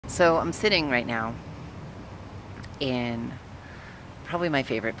So I'm sitting right now in probably my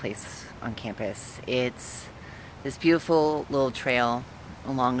favorite place on campus. It's this beautiful little trail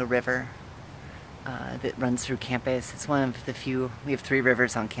along a river that runs through campus. It's one of the few, we have 3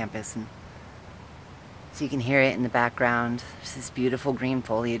 rivers on campus, and so you can hear it in the background. There's this beautiful green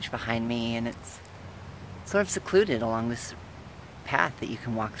foliage behind me, and it's sort of secluded along this path that you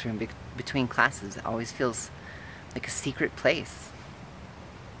can walk through between classes. It always feels like a secret place.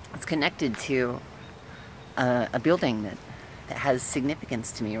 It's connected to a building that has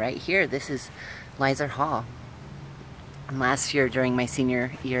significance to me right here. This is Leisler Hall. And last year, during my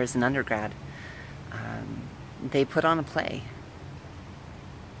senior year as an undergrad, they put on a play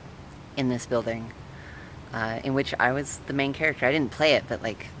in this building in which I was the main character. I didn't play it, but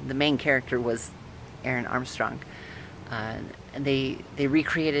like the main character was Aaron Armstrong. And they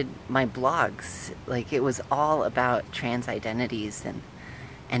recreated my blogs. Like, it was all about trans identities and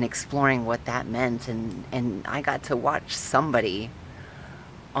exploring what that meant, and I got to watch somebody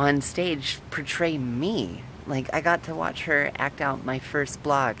on stage portray me. Like, I got to watch her act out my first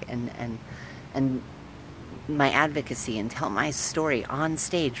blog and my advocacy and tell my story on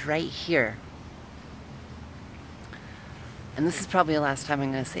stage right here. And this is probably the last time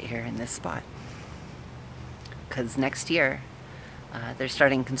I'm going to sit here in this spot, because next year they're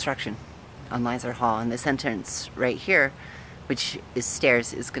starting construction on Leisler Hall, and this entrance right here, which is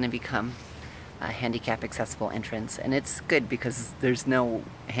stairs, is going to become a handicap accessible entrance. And it's good because there's no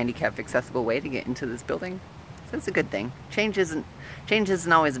handicap accessible way to get into this building, so it's a good thing. Change isn't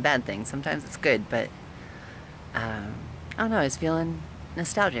always a bad thing. Sometimes it's good, but I don't know, I was feeling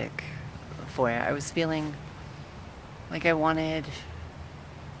nostalgic for it. I was feeling like I wanted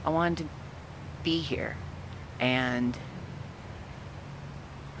to be here and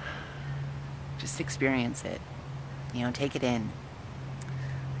just experience it, you know, take it in,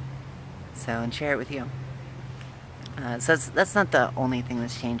 so, and share it with you. So that's not the only thing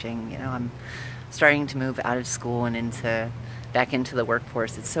that's changing. You know, I'm starting to move out of school and back into the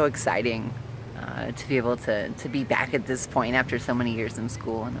workforce. It's so exciting to be able to be back at this point after so many years in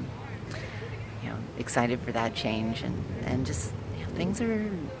school, and I'm, you know, excited for that change, and just, you know, things are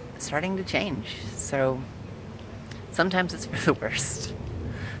starting to change. So sometimes it's for the worst,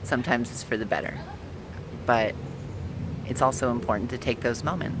 sometimes it's for the better, but it's also important to take those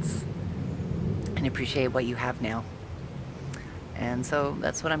moments and appreciate what you have now. And so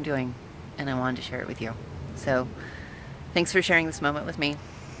that's what I'm doing, and I wanted to share it with you. So thanks for sharing this moment with me.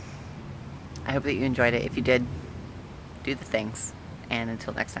 I hope that you enjoyed it. If you did, do the things. And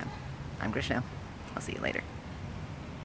until next time, I'm Krishna. I'll see you later.